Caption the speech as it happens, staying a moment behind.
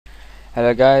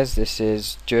Hello guys, this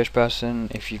is Jewish Person.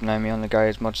 If you've known me on the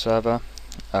Gmod server,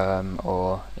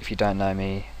 or if you don't know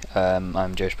me,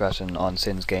 I'm Jewish Person on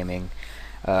Sins Gaming.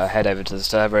 Head over to the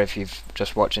server if you've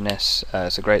just watching this.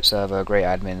 It's a great server, great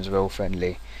admins, real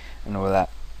friendly, and all of that.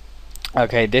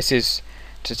 Okay, this is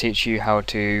to teach you how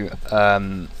to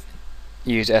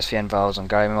use SVN files on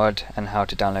Gmod and how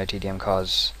to download TDM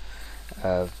cars.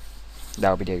 That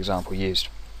will be the example used.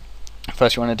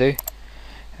 First, you want to do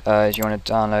is you want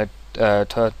to download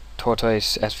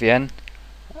Tortoise SVN.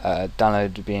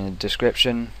 Download will be in the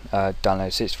description. Download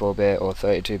 64-bit or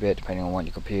 32-bit depending on what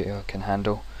your computer can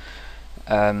handle.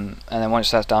 And then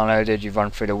once that's downloaded, you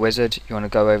run through the wizard. You want to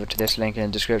go over to this link in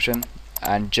the description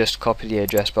and just copy the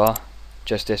address bar,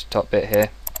 just this top bit here.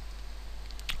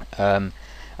 And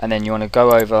then you want to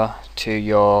go over to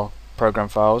your program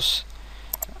files,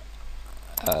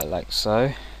 like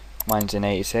so. Mine's in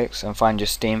 86, and find your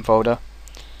Steam folder.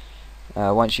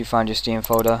 Once you find your Steam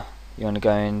folder, you want to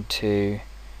go into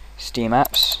Steam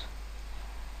apps,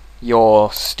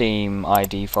 your Steam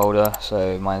ID folder,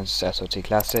 so mine's SLT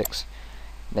Classics,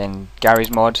 then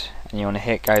Gary's Mod, and you want to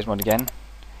hit Gary's Mod again,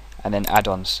 and then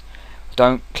add-ons.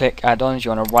 Don't click add-ons,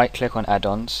 you want to right click on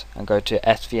add-ons and go to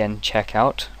SVN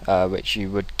checkout, which you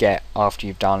would get after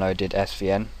you've downloaded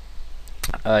SVN.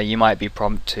 You might be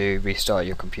prompted to restart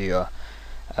your computer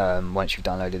once you've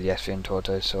downloaded the SVN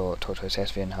Tortoise or Tortoise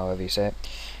SVN, however you say it.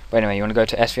 But anyway, you want to go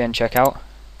to SVN checkout,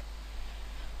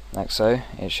 like so.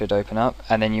 It should open up,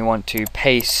 and then you want to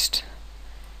paste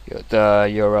the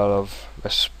URL of,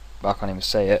 I can't even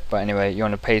say it, but anyway, you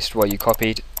want to paste what you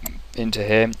copied into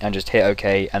here and just hit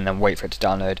OK and then wait for it to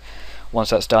download.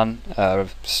 Once that's done,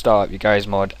 start up your Gary's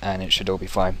Mod and it should all be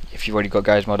fine. If you've already got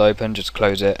Gary's Mod open, just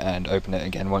close it and open it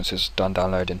again once it's done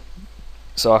downloading.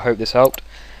 So I hope this helped.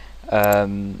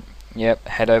 Yep,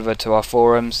 head over to our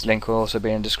forums, link will also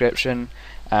be in the description,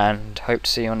 and hope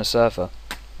to see you on the server.